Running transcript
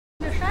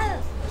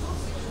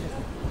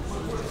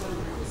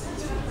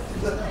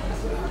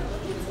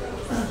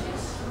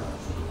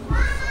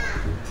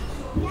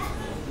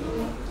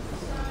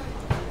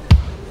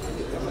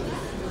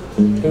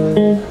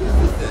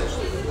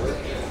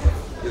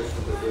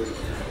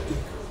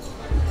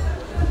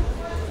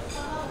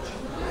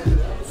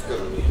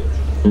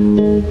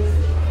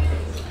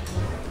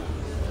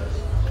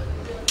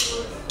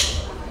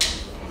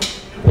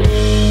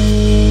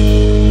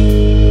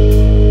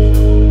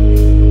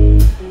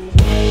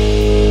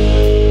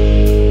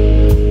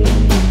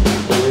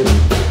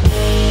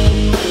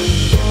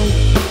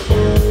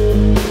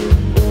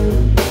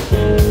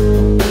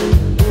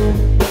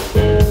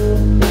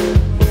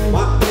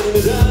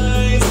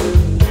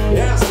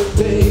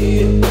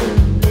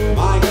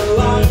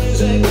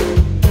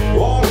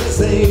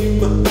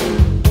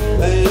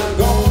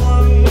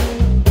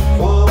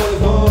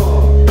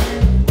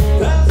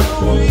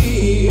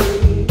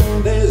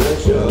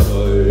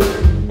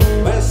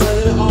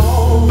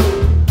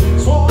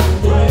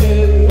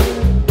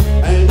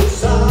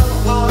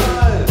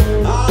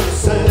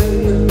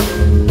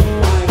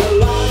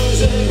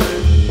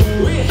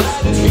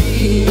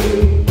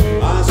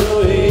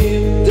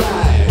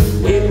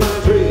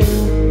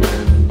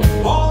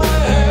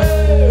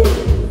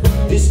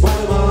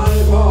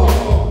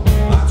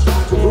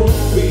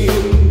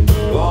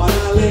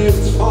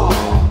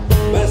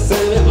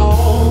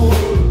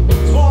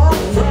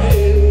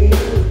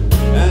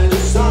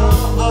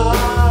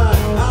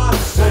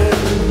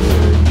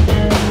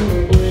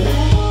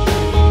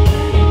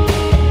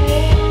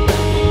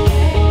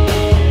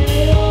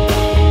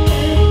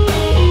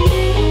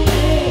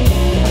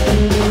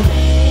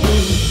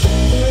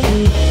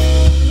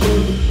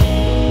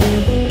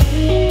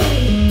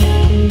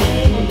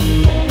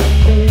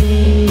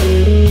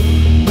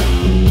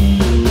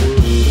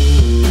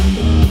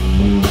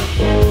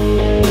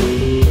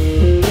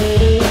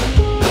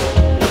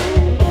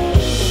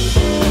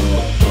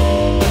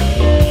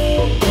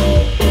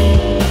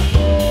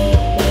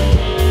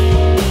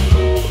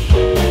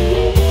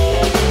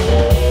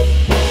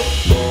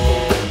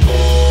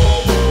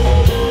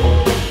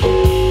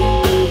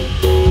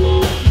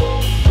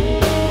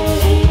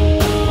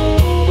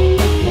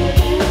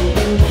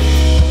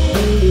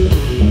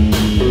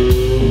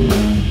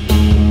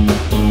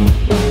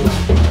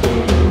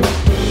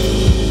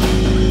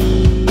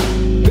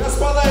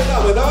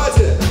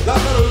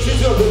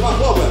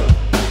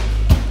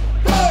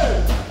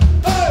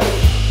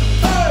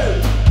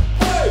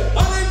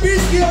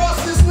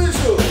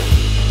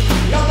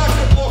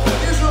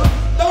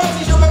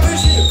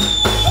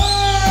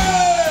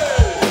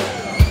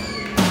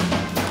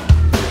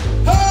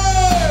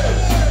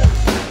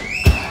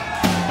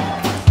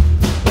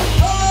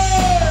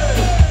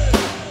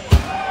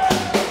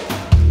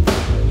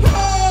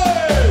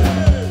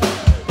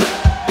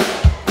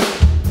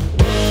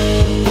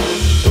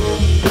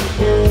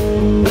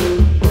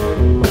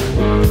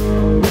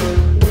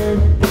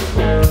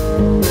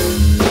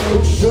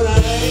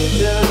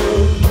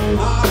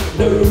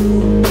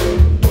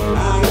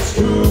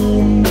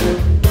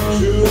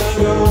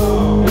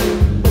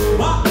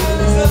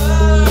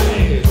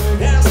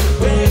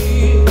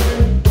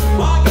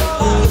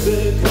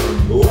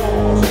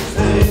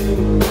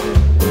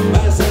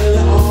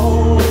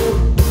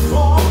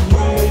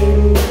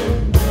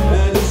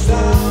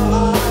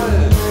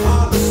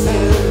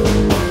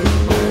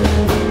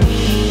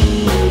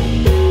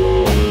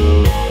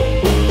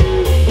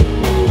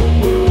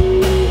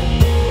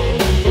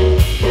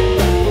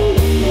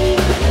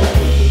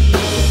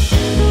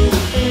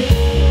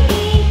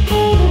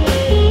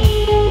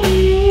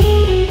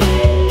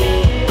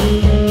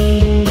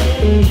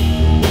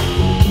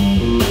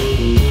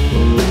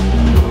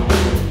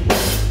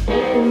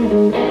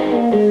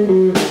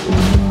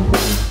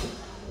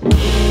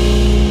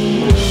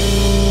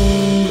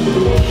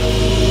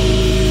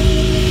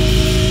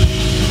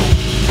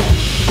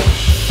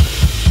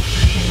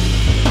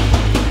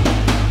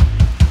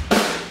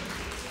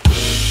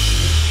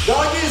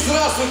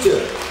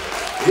Здравствуйте!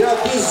 Я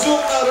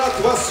безумно рад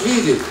вас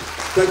видеть.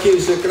 Такие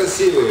же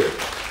красивые,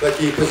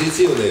 такие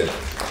позитивные.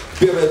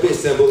 Первая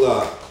песня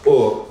была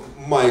о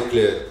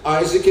Майкле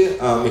Айзеке,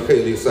 о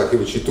Михаиле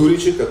Исааковиче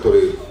Туриче,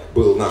 который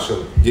был нашим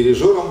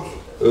дирижером.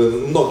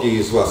 Многие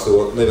из вас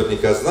его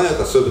наверняка знают,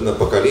 особенно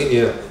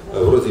поколение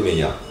вроде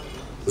меня.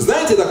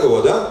 Знаете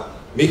такого, да?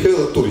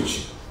 Михаил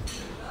Турич.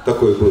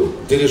 Такой был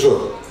дирижер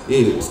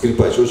и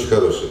скрипач, очень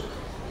хороший.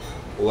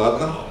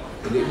 Ладно,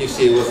 не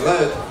все его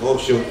знают, но, в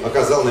общем,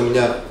 оказал на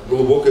меня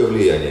глубокое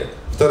влияние.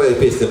 Вторая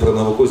песня про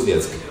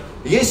Новокузнецк.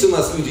 Есть у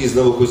нас люди из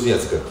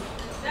Новокузнецка?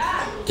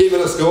 Да.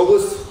 Кемеровская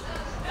область?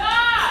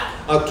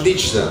 Да.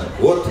 Отлично.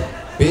 Вот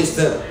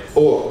песня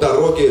о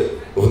дороге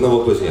в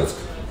Новокузнецк.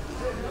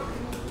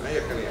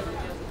 Поехали.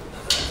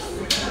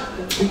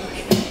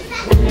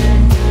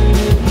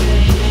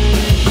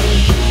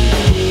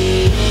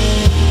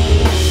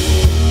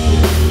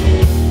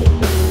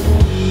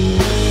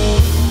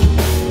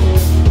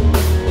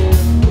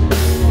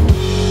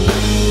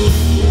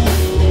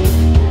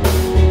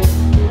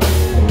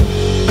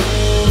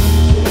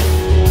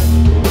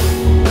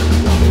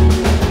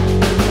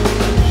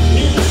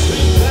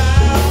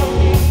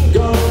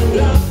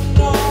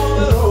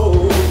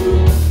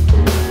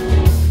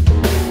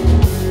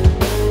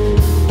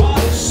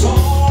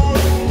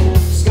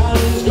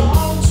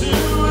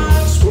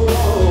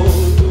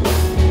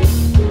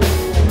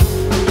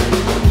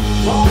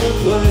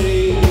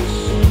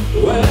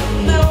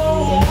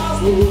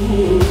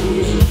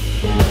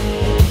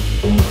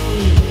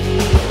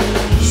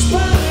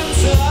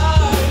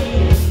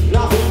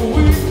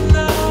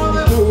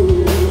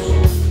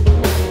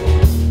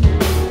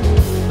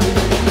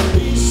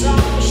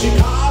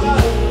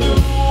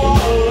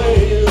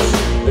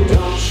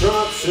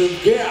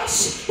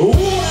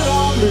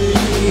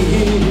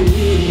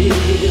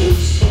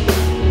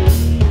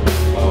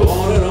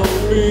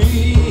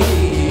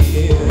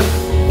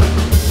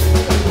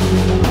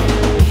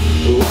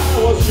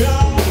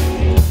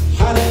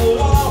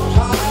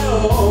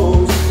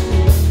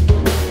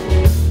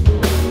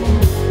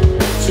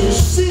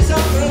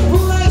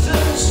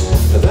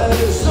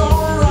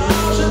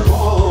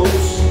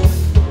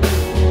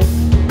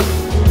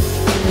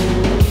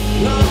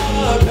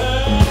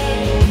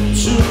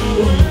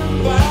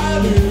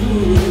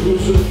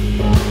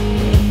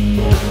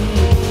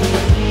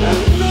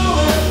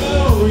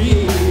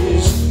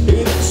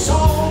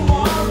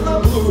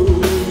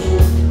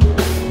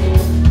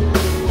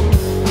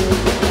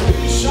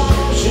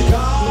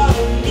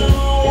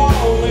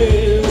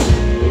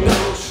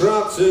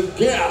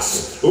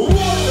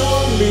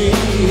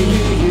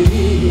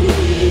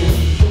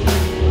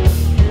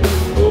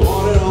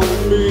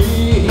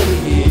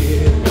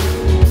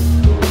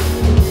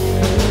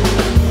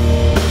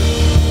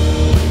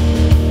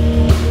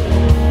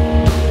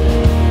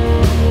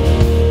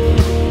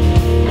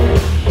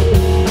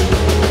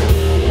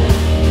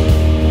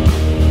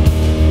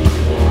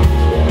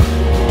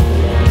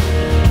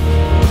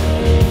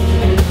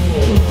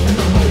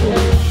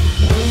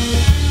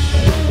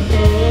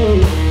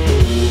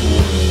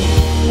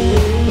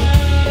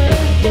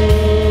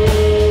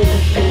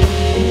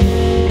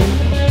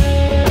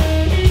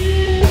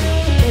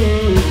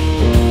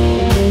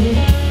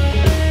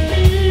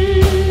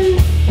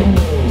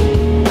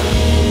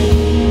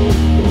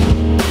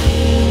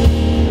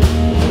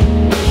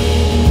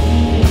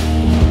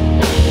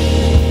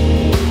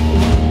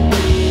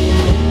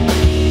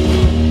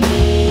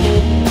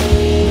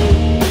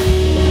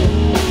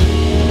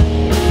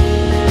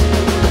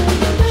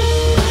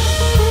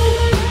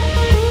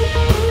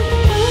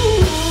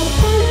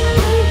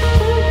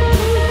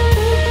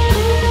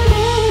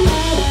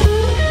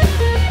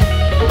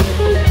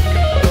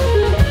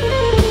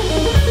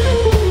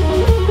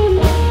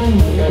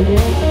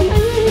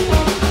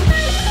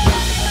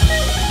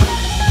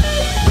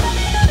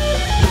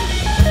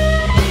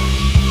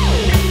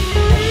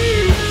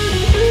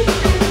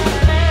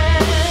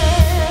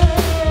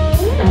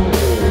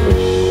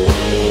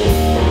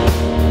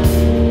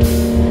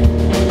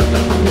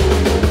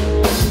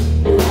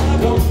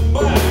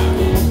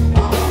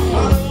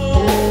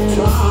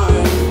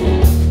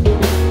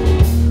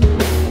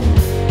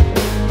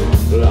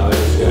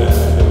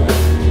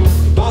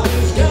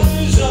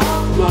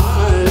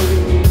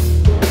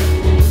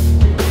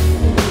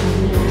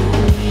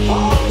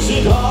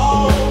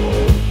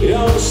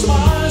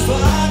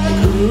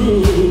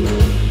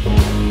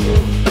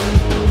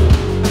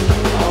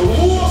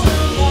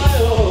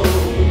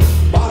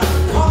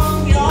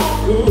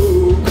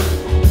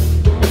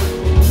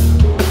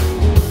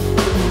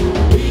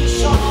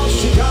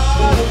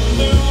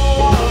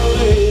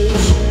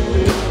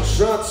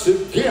 to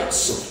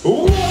guess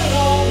what it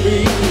all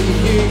means.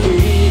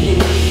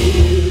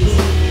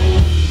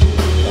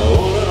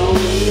 What it all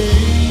means.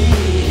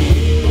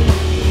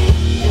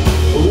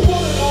 What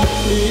it all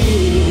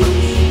means.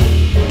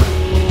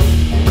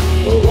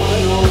 What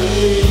it all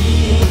means.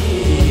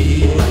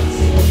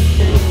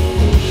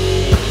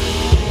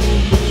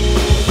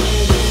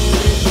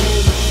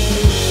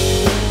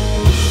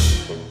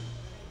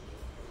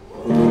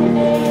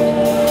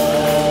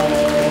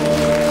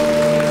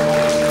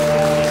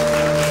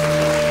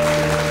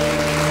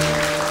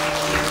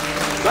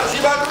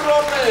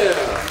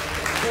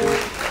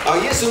 А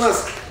есть у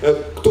нас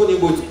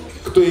кто-нибудь,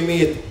 кто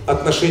имеет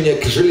отношение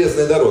к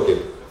железной дороге?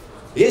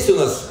 Есть у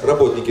нас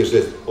работники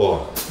железной?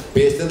 О,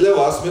 песня для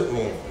вас.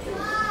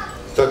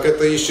 Так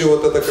это еще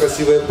вот эта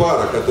красивая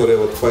пара, которая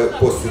вот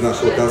после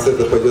нашего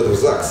концерта пойдет в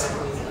ЗАГС.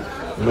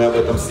 Мы об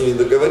этом с ними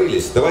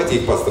договорились. Давайте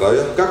их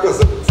поздравим. Как вас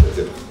зовут,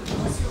 кстати?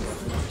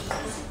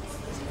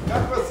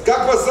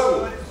 Как вас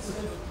зовут?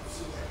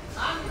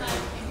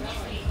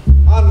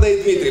 Анна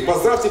и Дмитрий.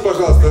 Поздравьте,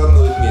 пожалуйста,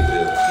 Анну и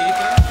Дмитрия.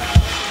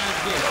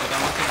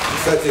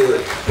 Кстати,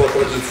 по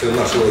традиции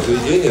нашего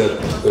заведения,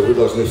 вы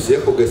должны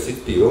всех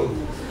угостить пивом.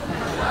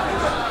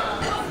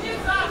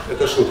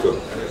 Это шутка.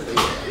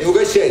 Не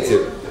угощайте,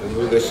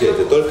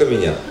 только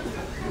меня.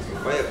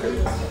 Поехали.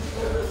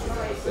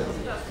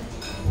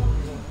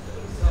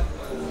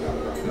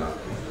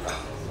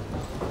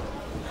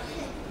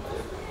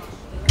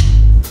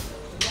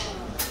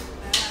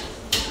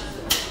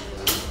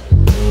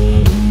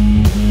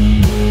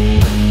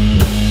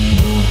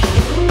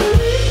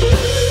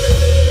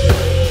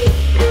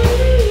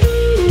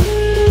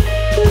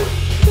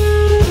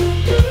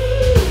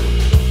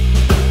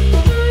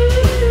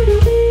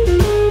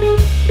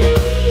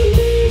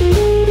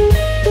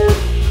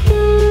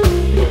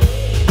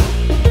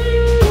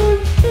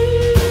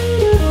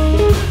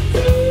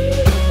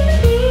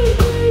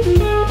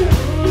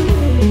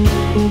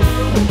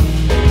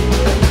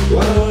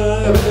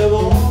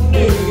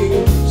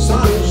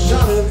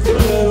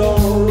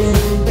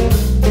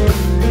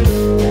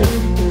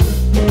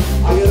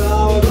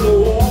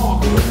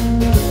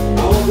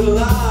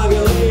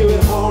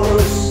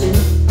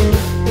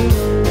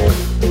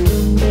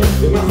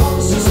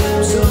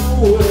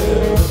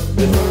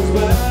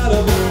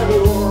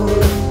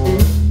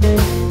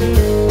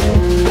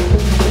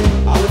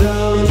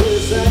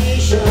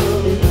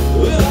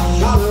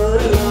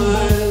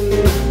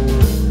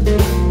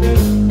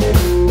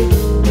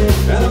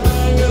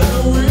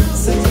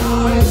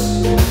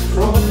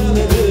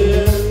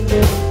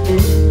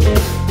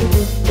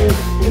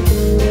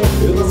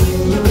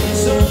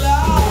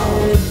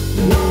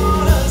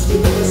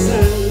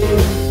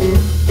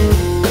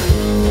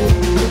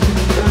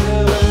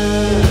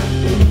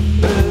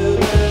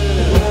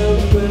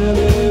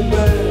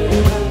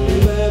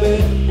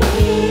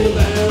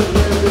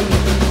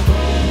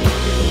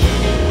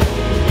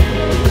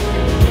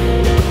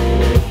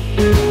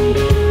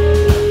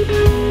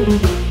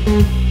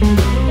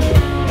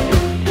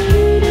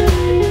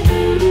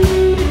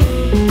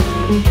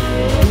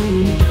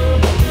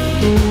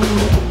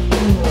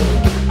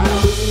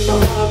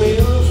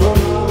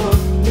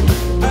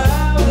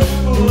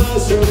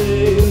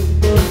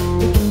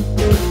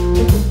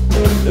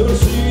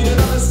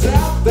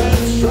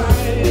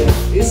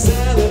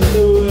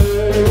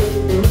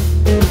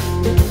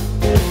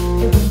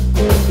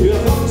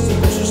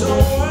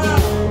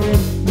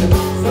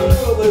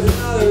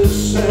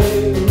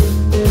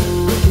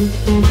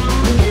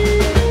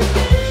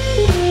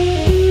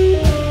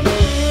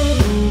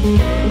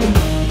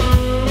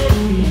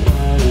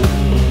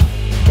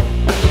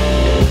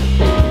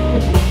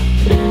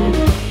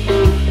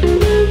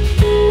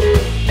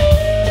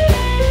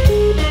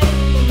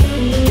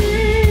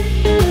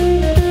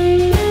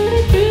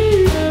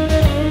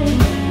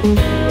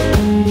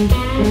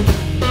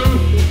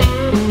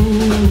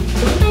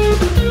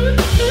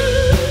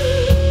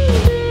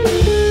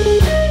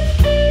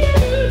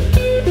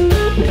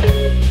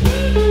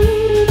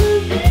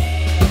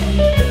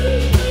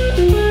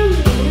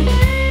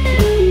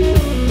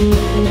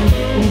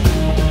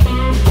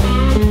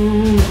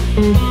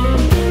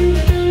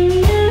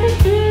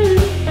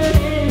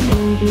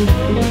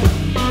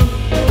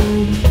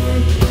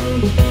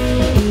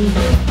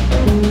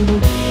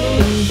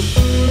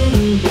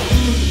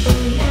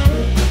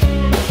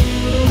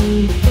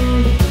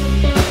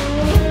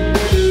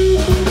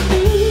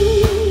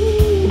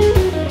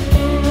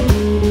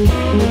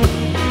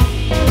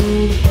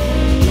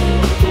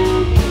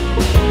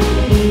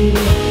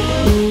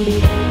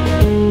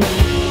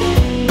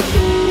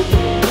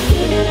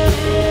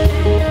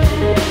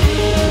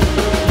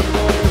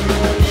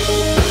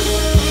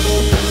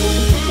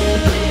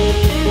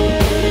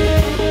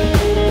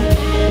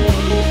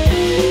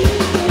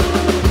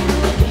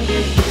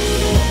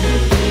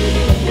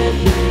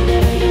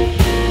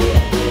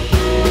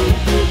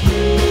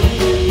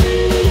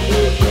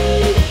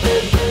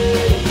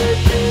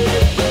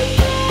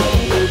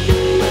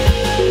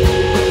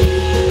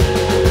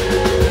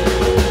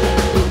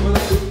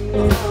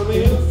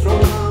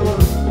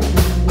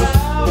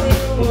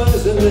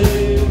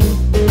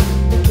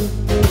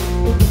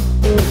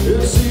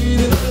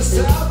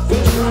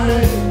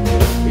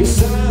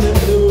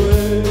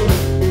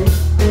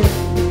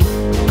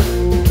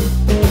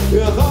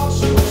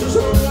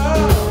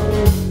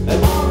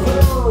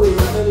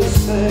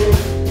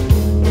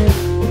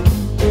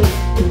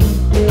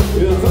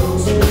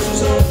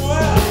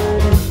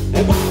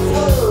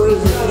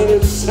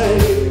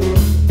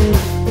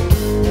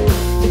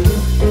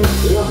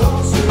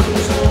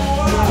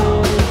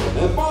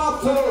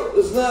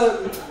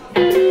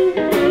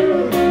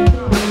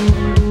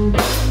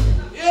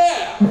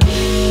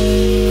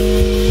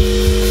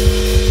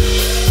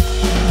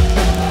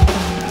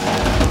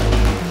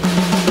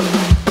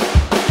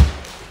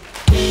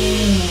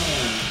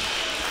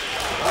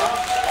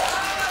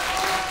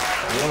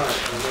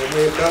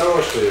 Мы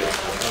хорошие.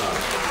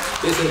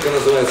 Песенка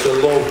называется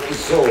 «Love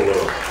is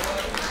over».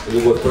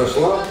 Любовь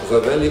прошла,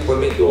 завяли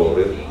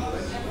помидоры.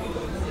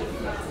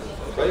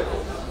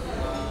 Поехали.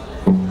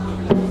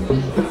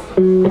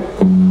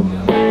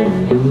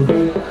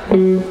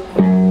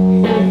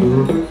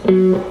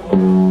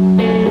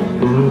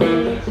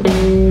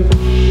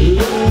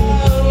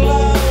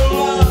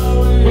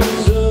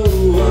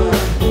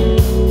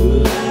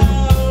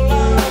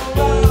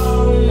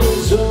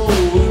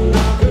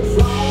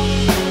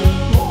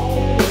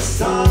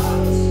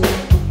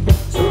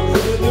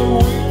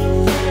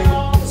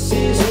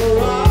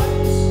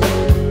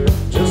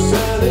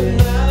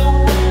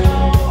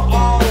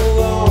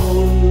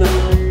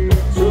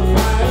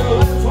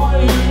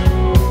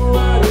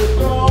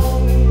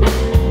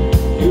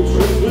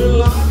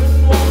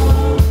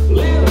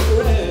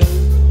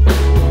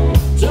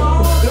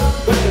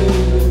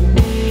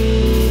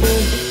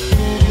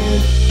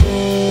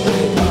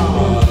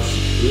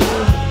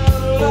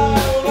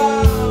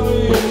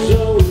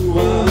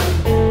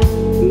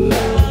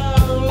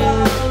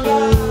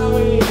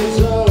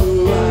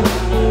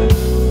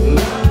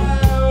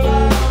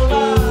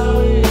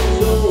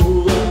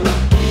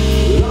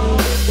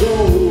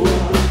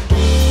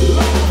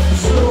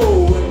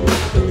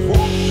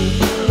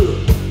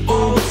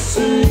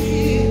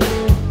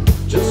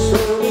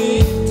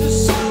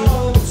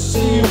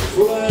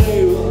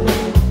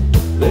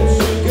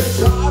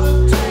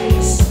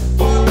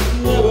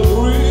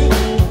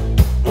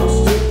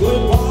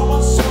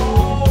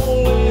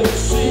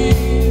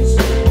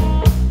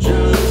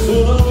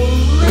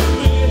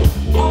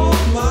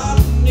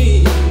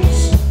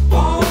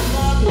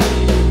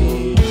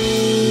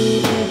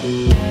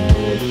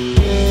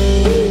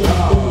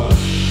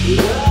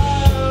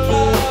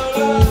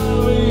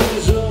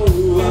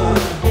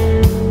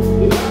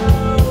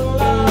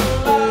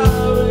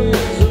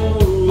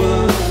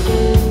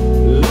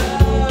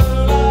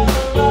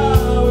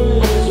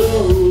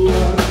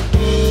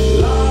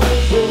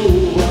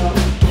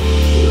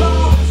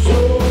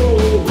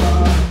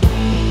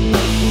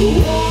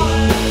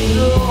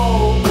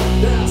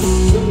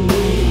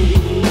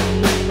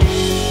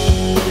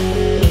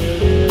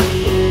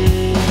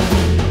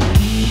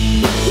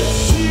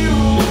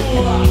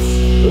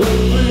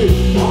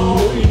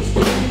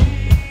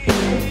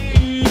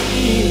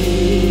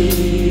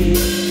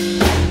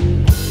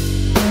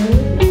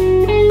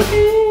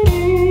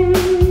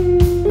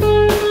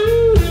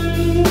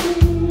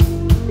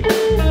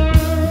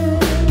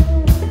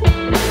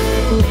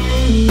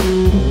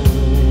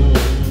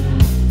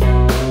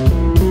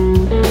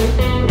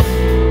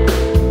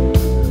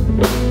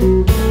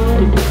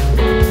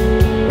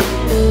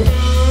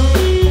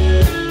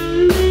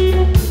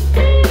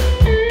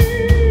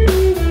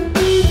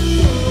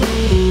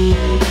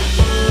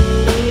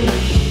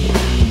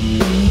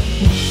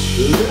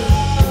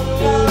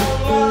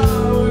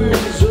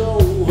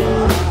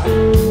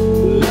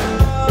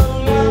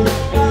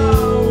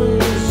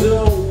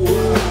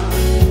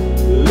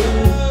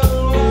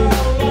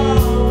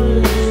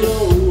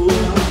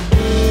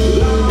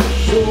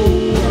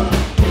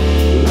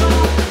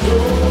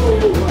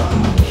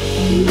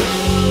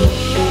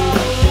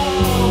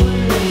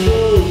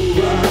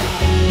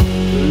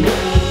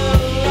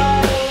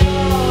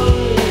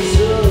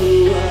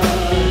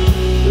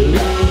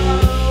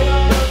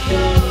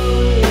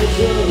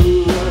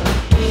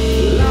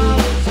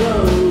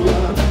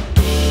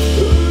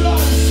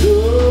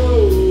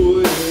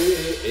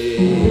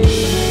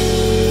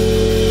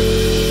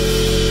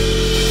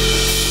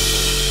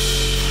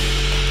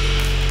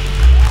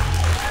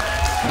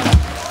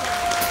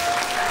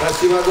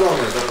 Спасибо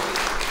огромное.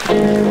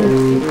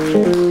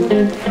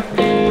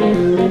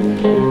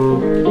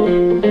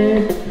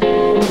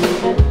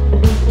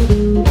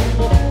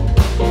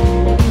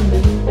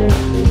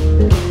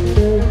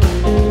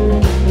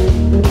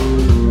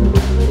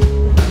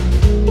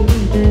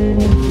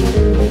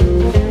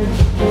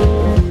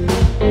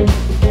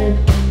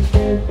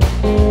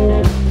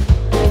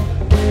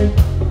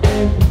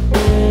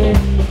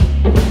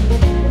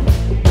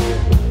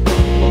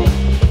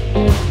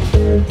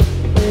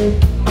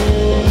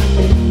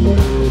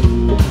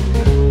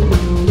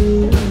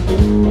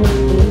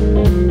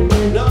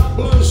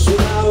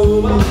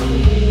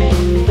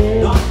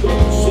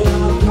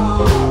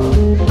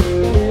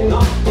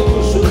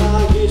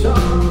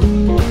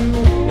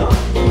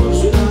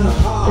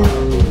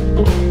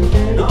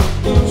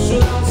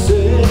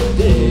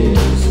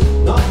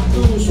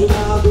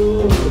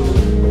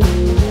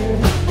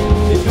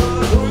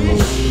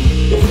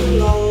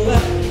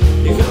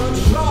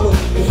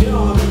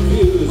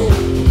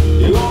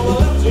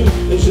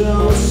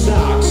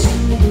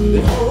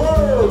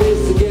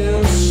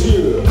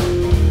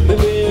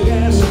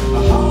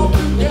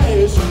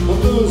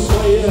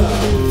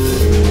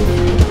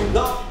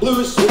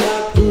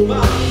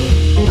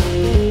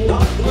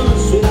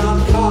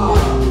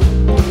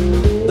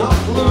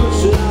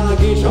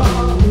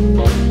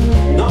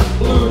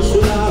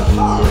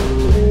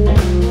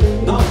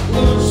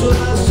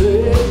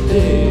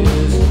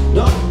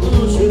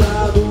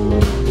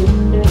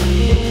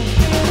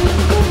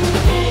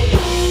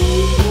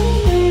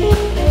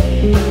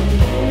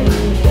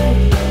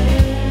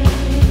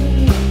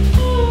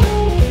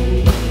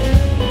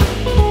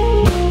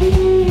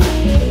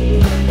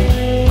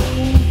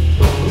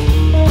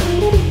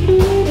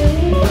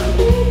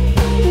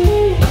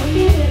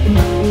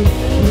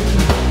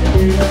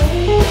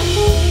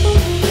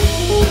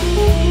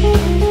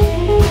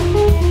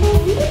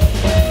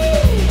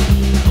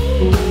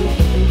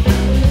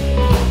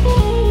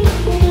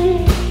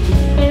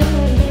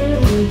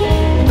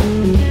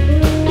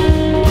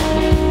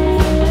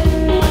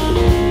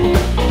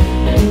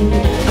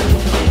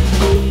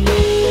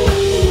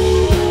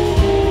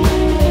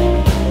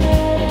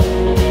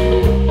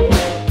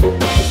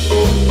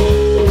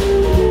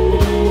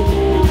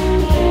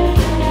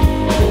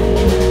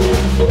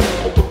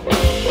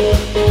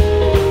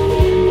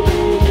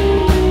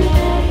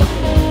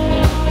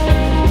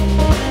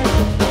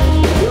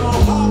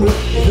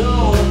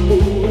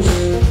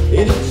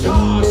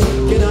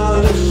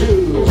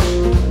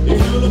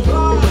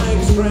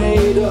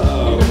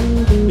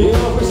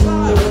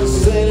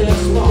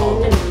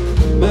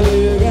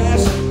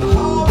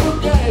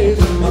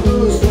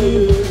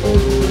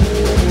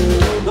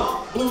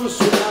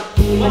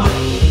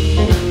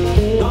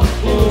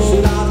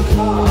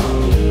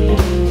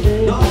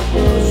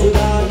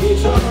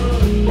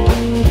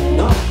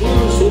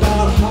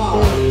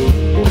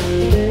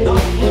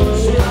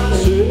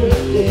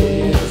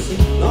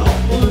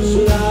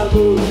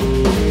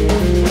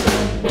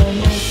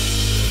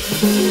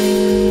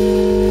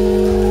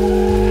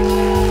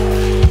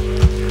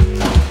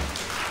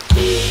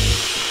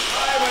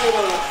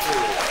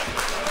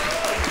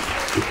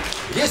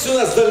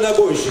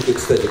 дальнобойщики,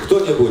 кстати,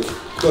 кто-нибудь,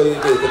 кто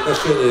имеет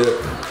отношение...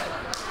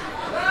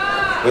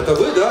 Это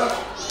вы, да?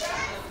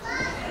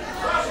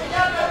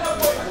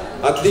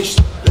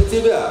 Отлично.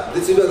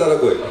 Для тебя,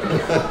 дорогой.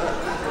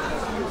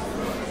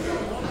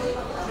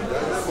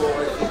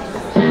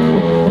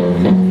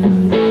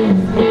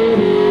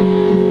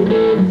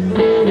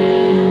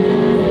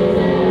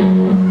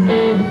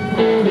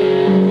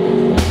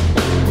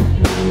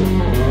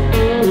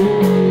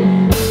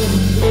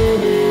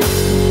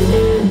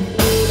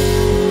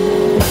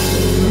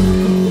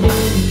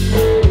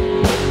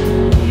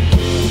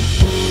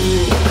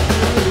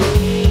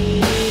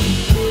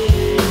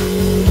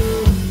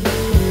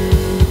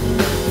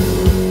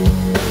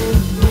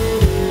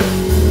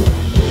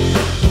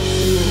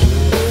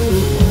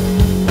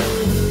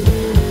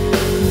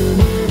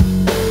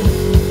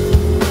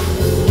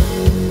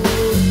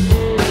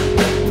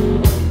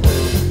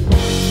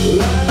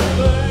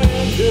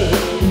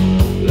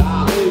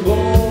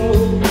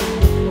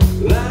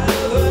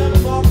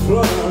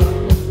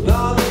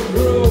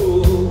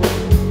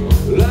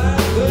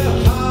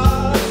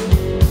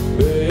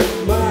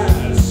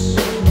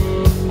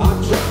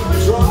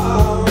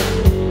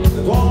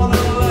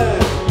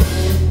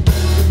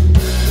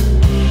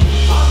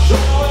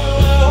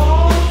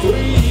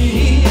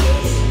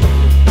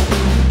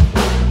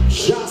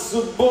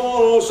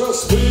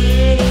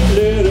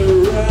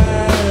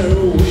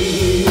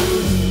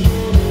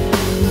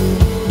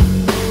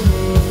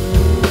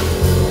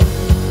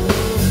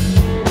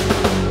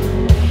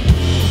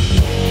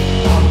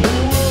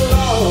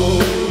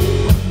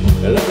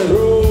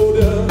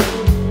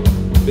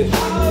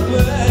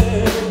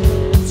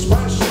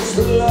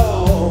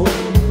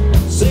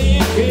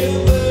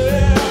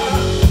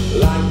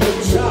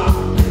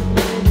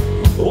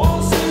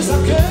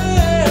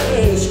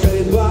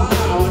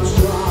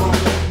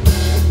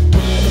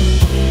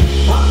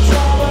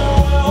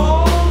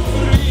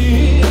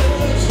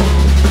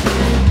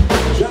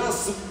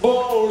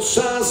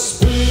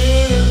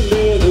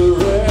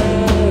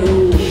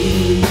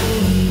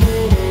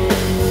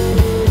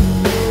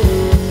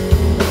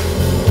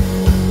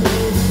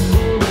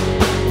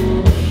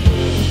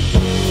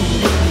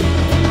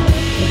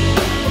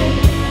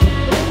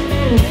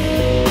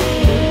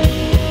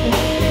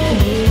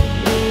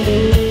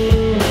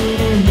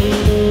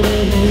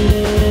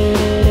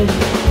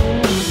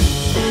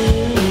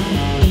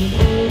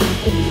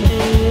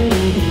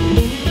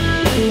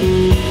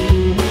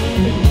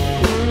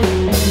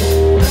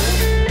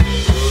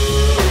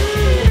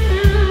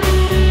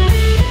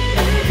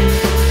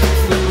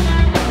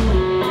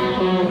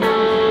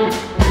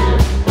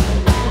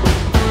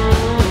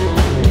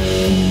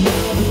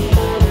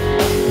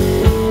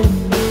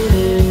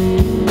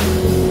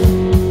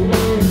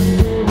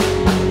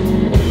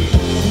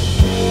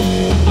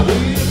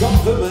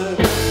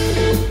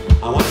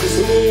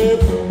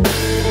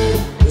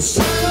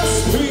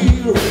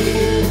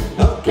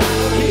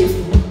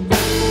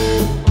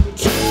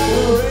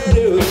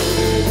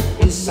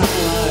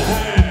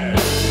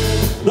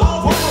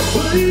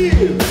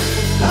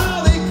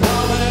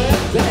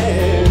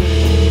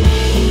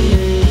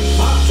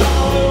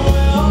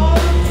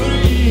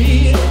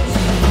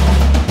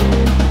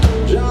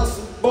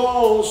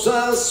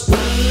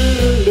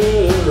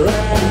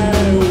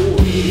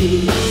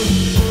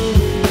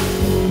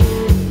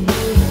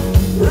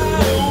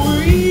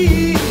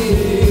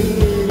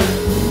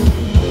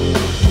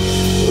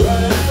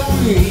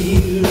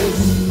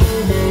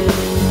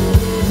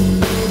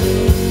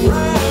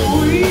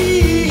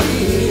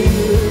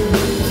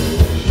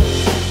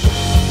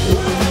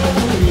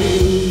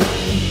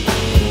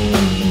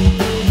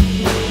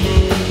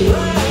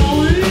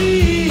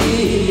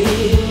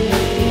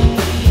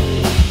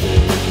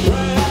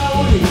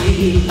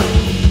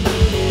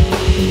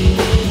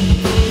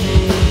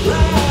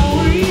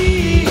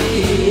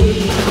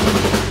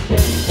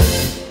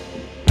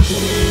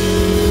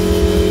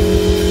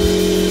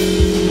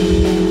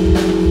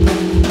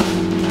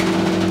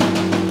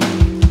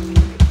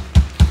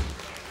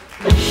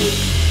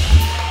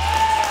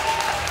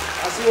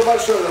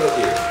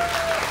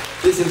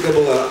 Песенка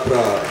была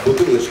про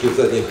бутылочки в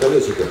задних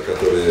колесиках,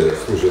 которые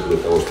служат для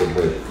того, чтобы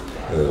мы,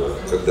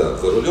 когда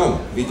за рулем,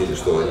 видели,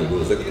 что они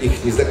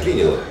их не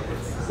заклинило.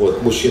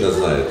 Вот, мужчина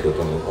знает, вот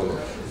он.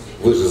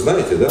 Вы же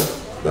знаете, да?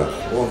 Да,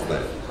 он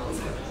знает.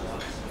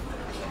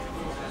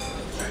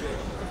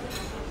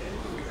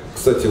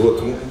 Кстати,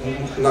 вот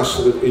наш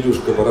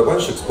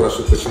Илюшка-барабанщик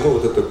спрашивает, почему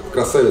вот эта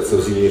красавица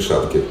в зимней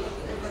шапке?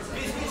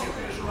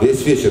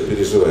 Весь вечер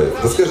переживает.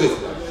 Да скажите.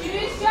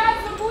 Через час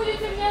вы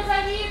будете мне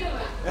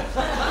завидовать.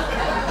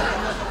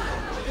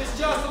 Через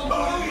час он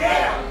будет.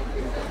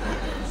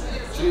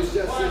 Через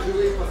час все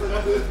живые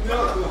посадят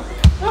мертвым.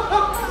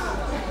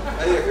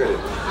 Поехали.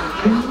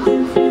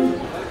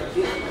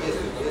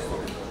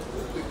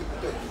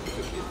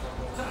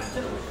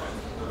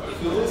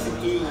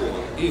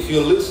 If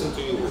you listen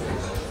to your woman.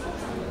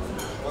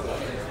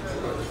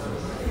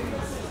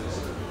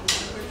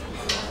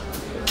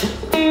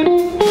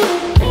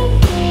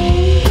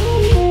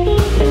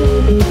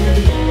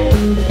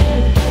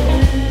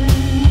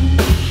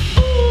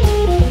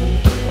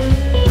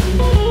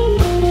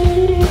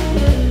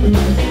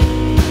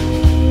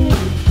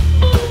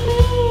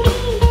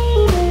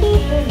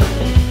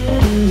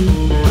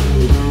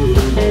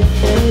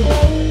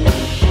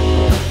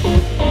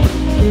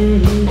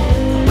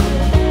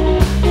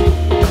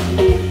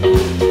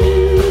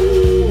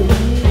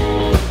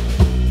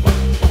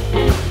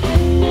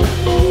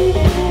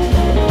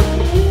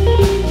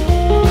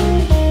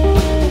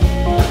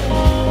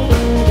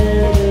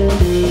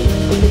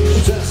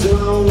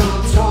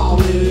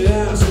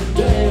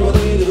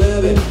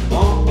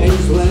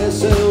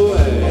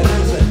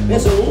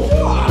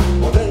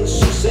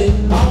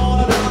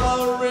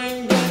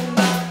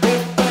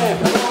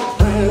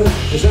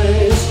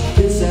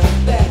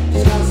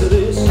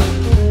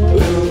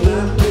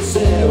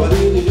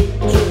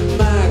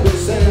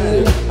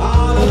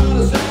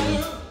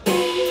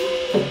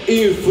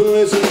 If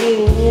it's a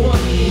rumor,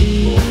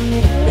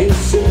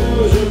 it's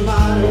illusion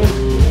mind.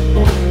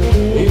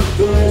 If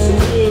it's a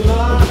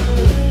rumor,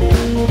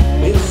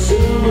 it's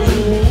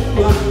illusion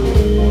mind.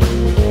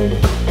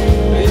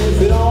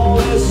 If it all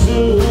is a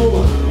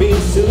rumor,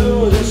 it's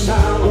illusion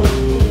sound.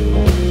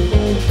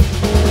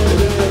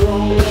 The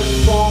wrong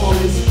fall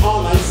is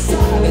on my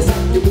side. As I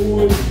keep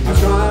moving, I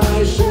try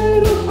my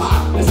shade of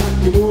heart. As I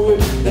keep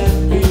moving, that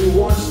we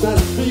watch that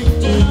speak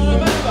to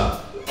remember.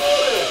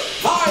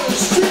 High and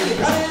street,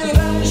 high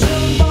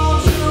elevation,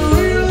 bombs in the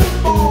real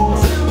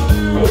balls in the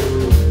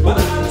blue. But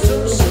I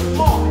deserve some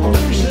more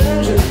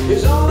appreciation.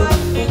 It's all I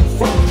need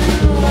from you,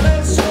 and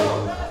it's so.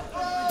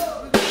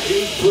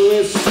 If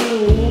it's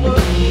true,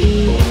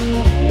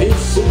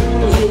 it's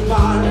your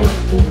mind.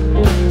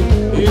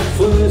 If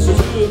it's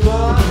your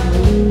mind,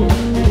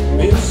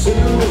 it's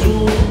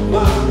your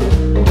mind.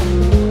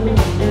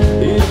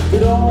 If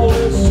it all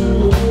is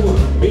true,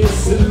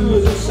 it's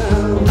the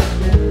sound.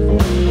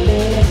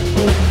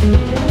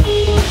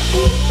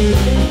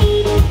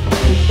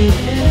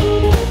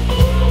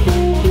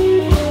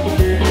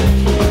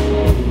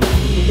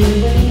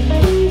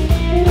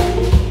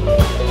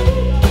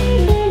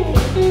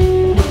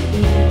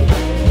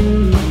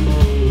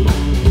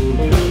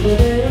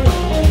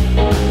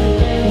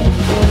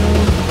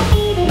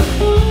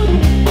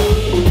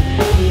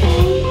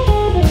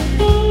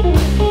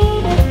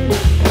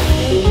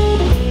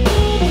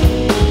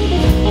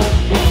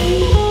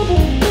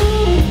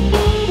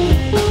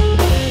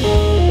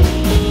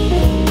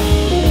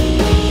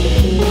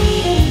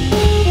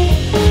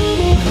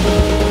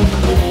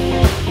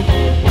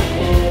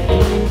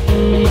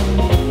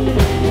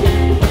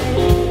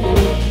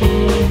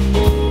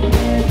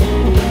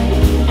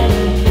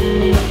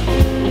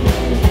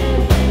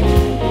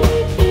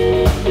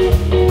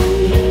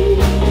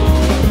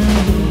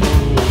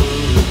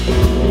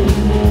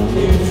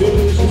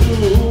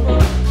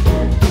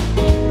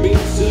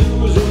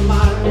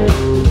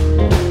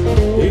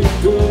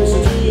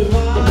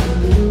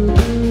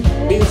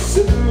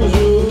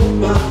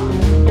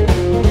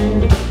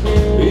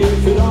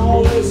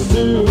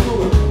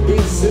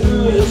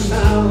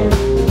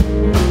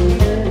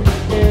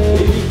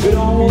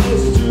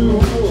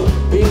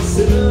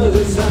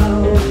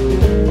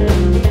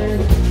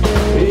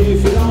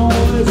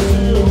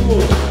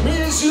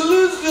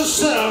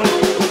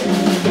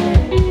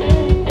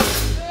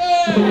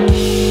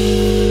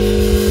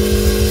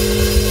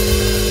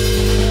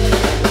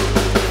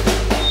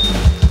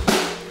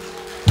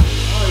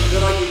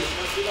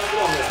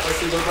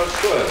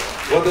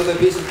 Вот эта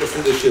песенка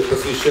следующая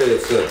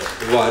посвящается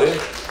Варе.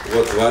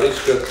 Вот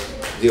Варечка,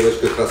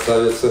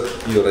 девочка-красавица,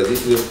 ее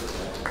родителям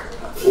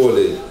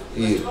Оле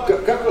и...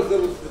 Как вас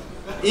зовут?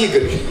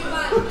 Игорь.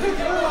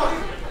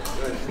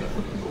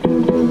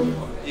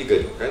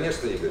 Игорь,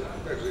 конечно, Игорь.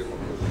 Как же ему?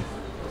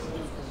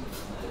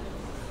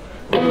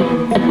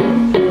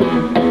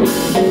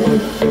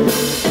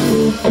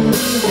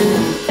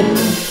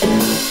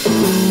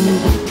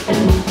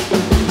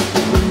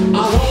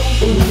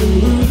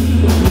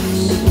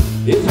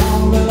 It's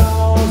all been a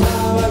long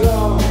time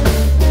ago.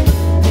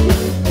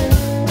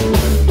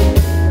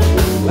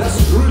 Let's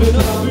really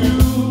not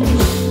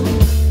abuse,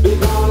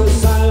 because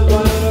it's time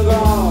for you to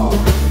go.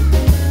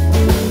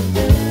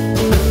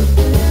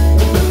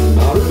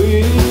 I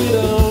really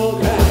don't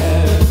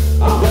care.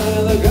 I'm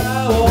playing the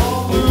guy on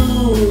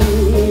blues.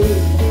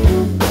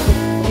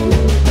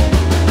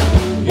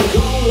 You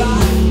don't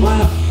like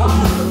my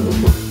heart,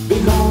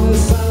 because it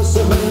sounds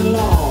so very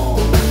long.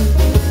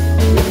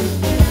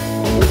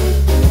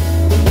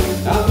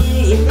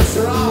 That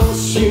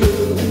surrounds you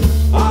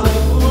on the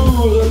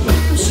blues of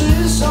Gypsy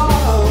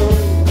song.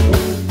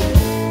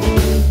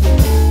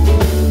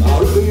 I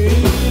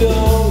really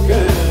don't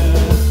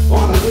care.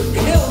 Wanted to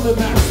kill me,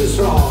 Maxi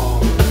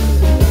Strong.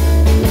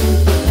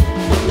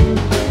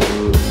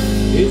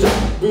 You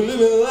don't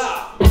believe in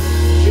love.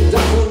 You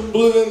don't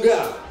believe in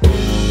God.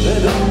 They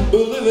don't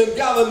believe in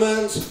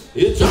government.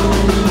 You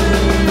don't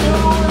believe in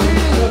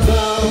your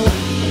town.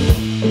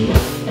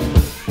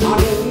 I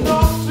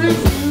cannot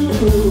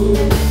refuse.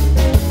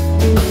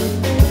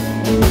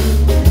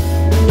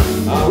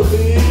 I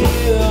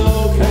really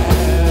don't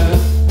care.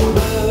 I'm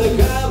the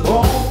guy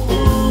on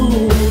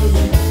blues.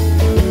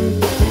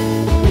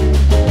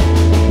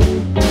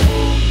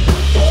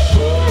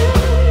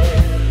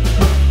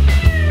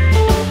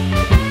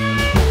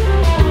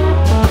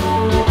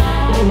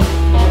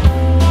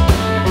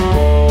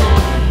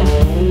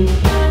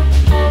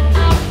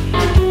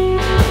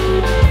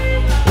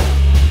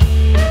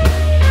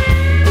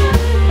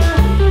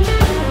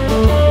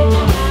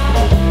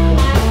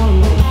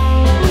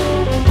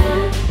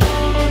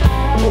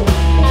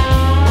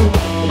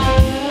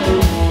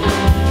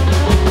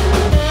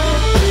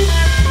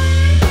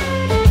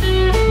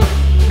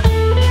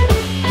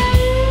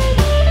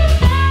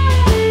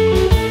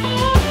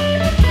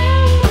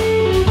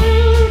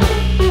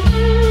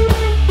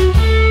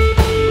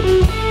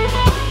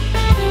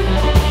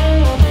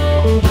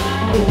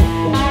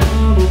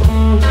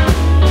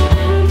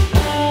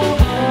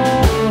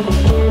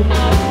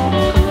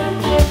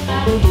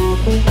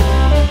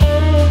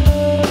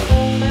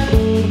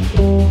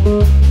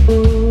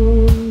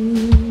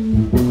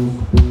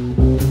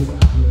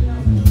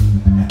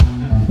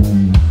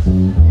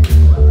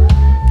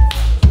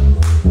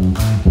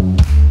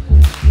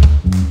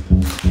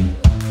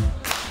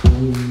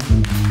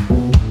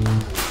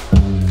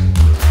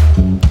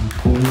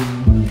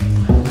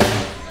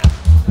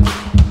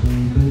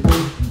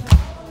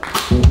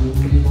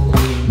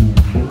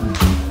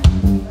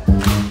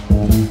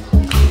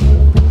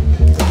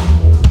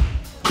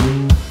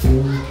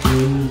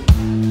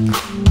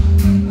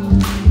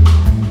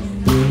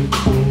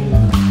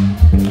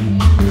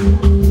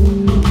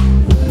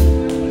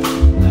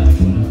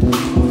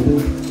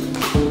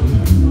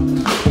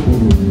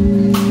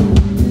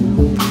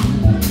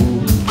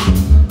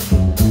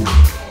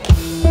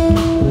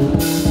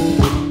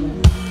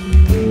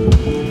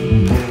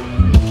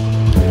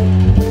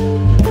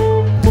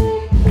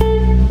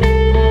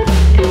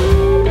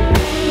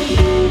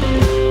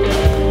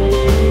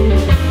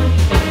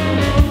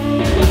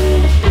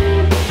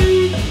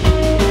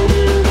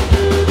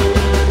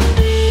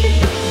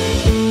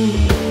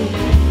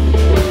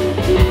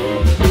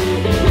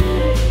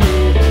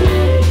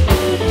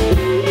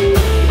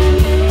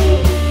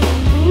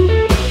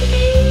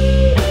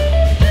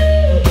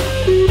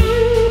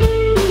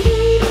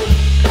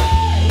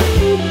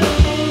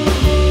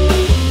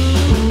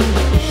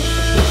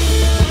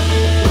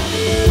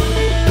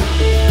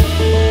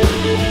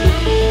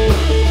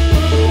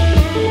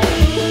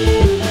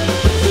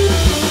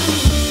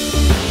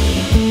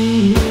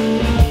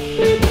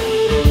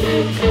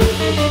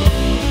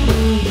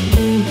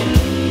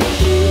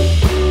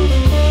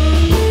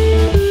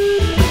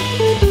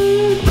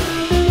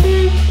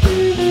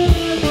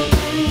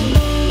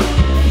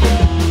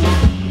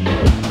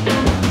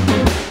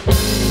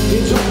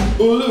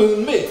 believe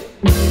in me,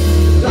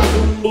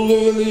 doesn't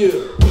believe in you.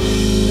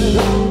 They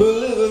don't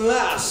believe in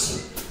us.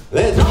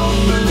 They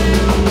don't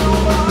believe in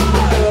nobody.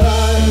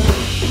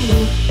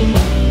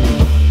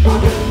 I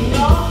got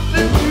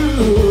nothing to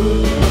do.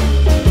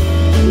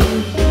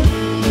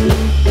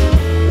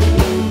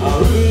 I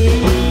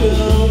really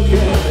don't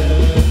care.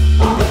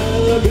 I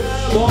better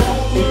get on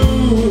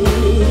through.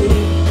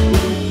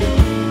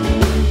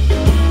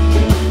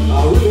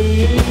 I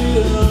really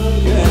don't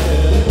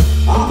care.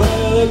 I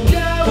better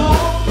get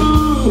on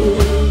through. I really don't care. I better get on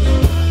through.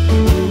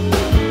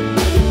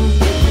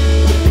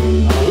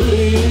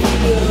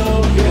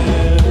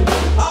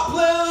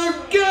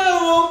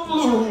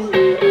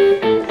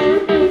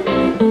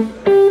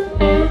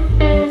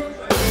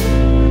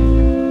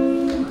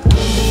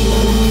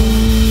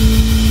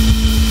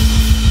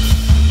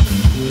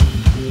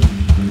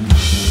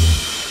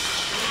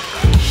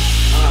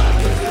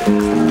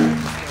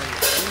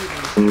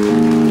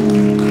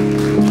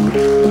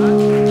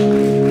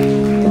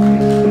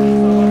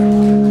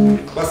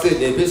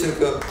 Последняя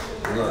песенка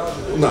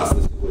у нас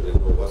на сегодня,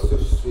 но у вас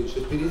все еще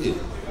впереди.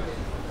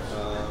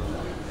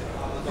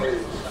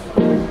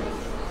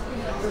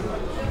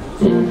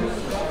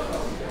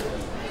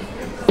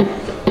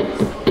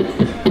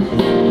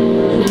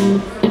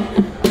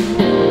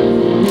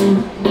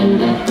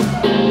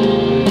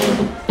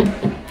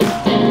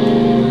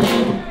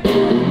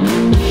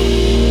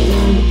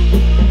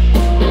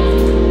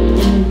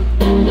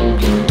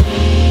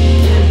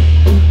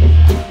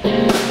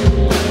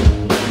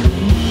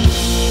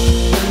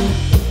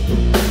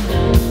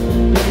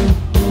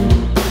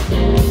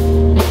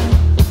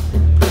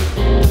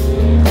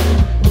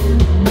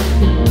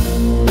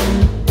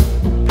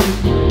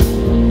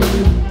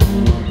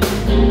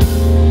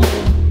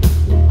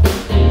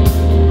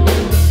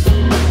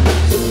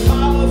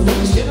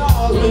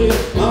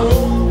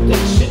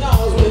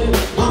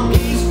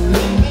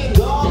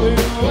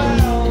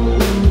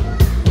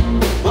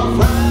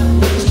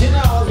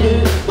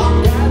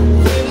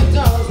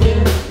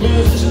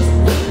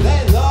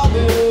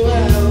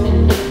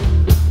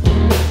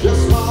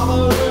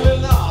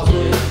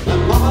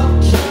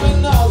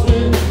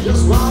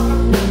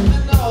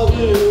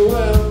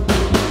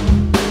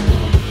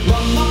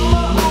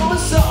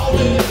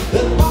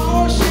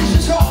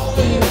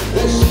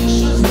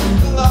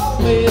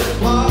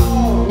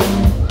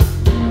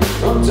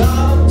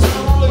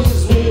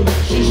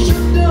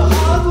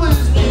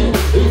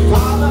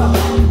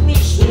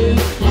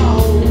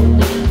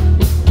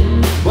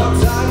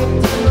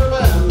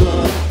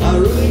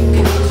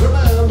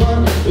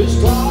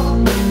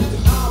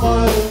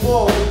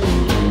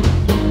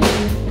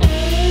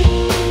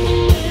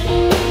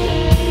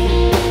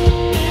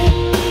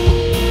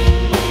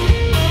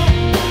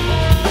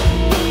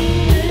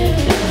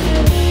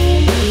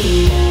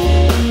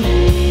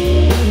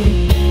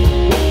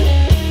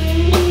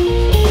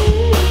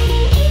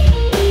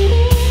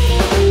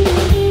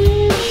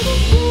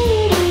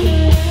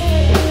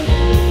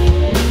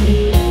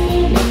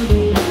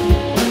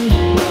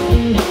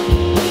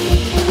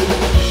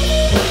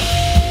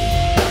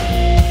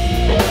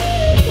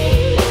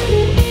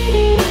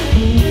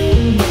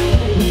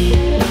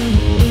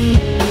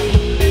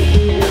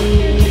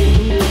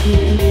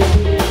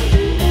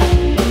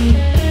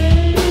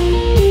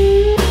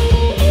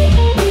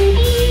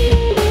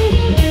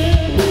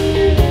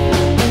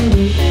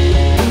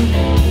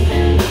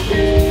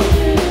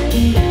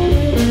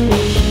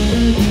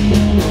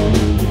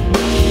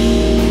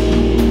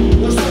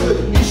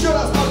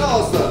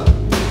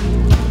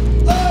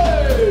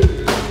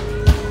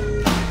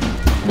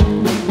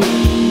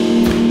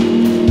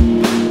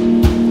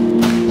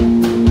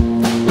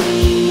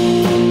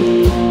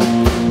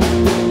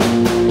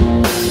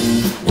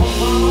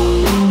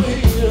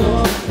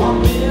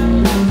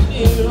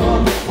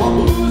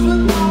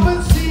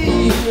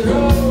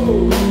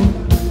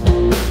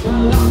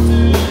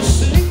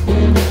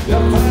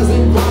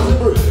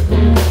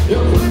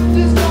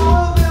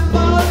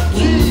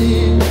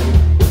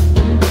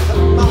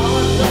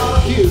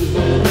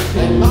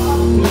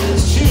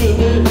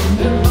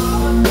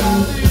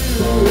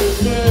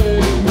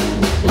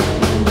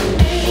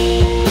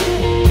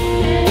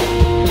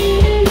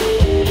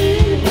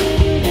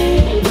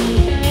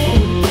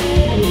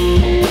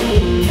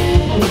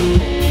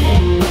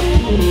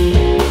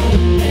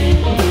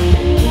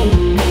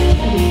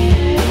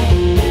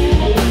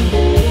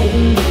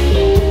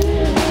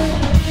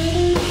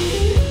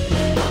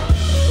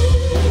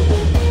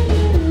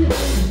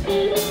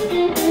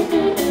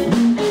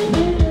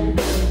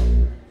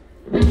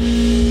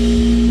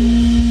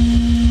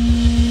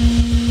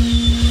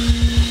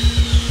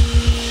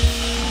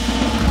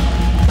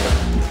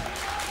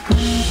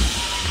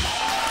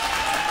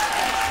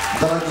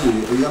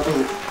 Дорогие, я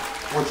был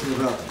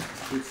очень рад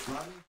быть с вами.